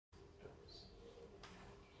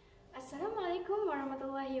Assalamualaikum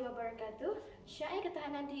warahmatullahi wabarakatuh. Syair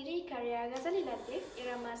Ketahanan Diri karya Ghazali Lateh,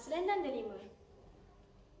 irama selendang delima.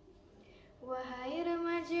 Wahai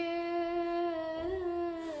remaja,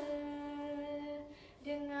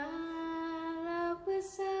 dengarlah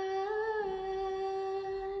pesan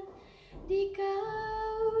di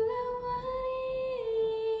kaulah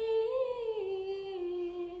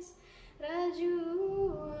waris raju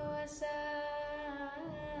wawasan.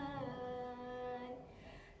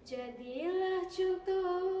 Jadilah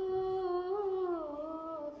contoh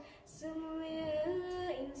semua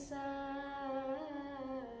insan,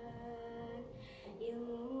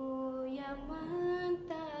 ilmu yang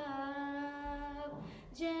mantap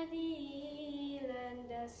jadi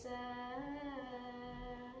landasan,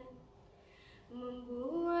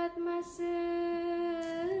 membuat masa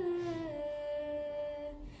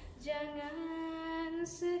jangan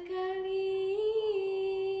sekali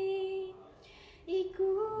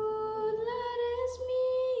ikutlah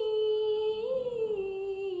resmi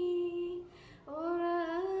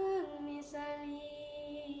orang misali.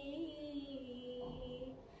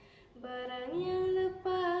 Barang yang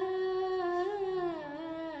lepas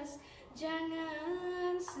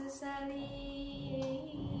jangan sesali,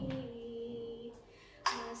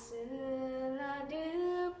 masalah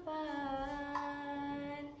depan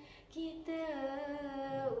kita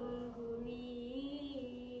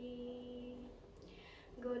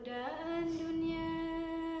godaan dunia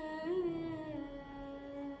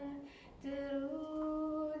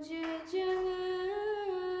teruja jangan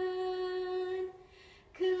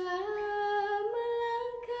kelak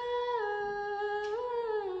melangkah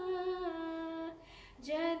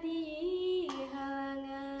jadi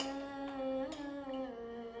halangan.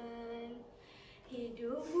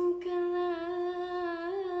 Hidup bukanlah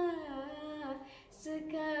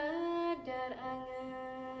sekadar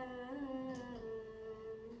angan,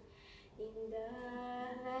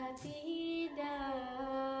 indahlah tidak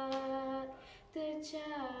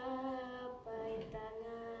tercapai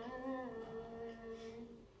tangan.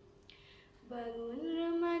 Bangun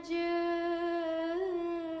remaja,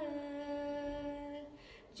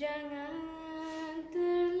 jangan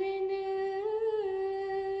terlena,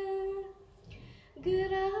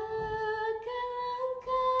 gerakkan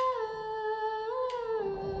langkah,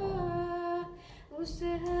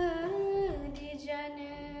 usaha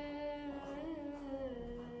dijana.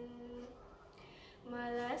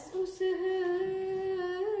 Malas usaha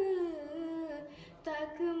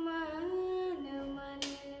tak ke mana-mana,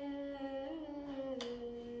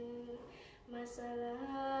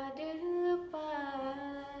 masalah depan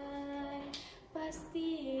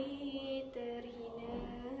pasti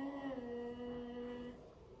terhina.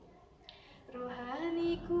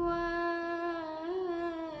 Rohani kuat,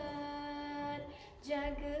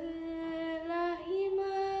 jagalah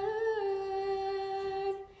iman,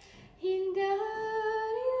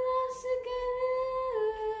 hindarilah segala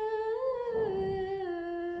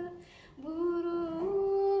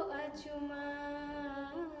buruk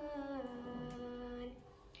acuman.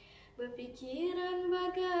 Berpikiran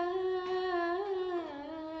bagai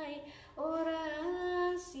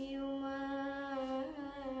orang siuman,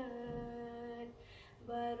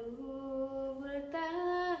 baru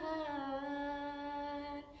bertahan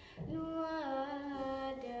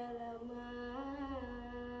luar dalaman.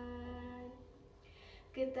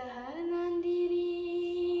 Ketahanan diri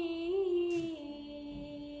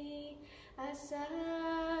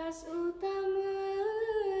asas utama,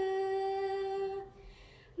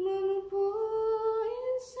 mampu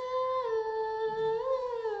insan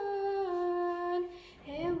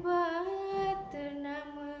hebat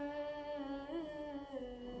ternama.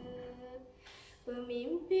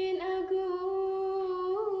 Pemimpin agung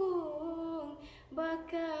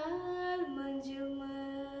bakal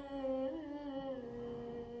menjelma,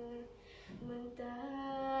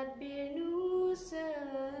 mentadbir nusa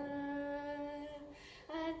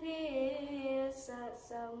adil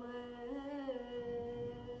saksama.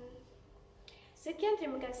 Sekian,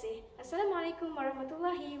 terima kasih. Assalamualaikum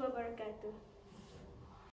warahmatullahi wabarakatuh.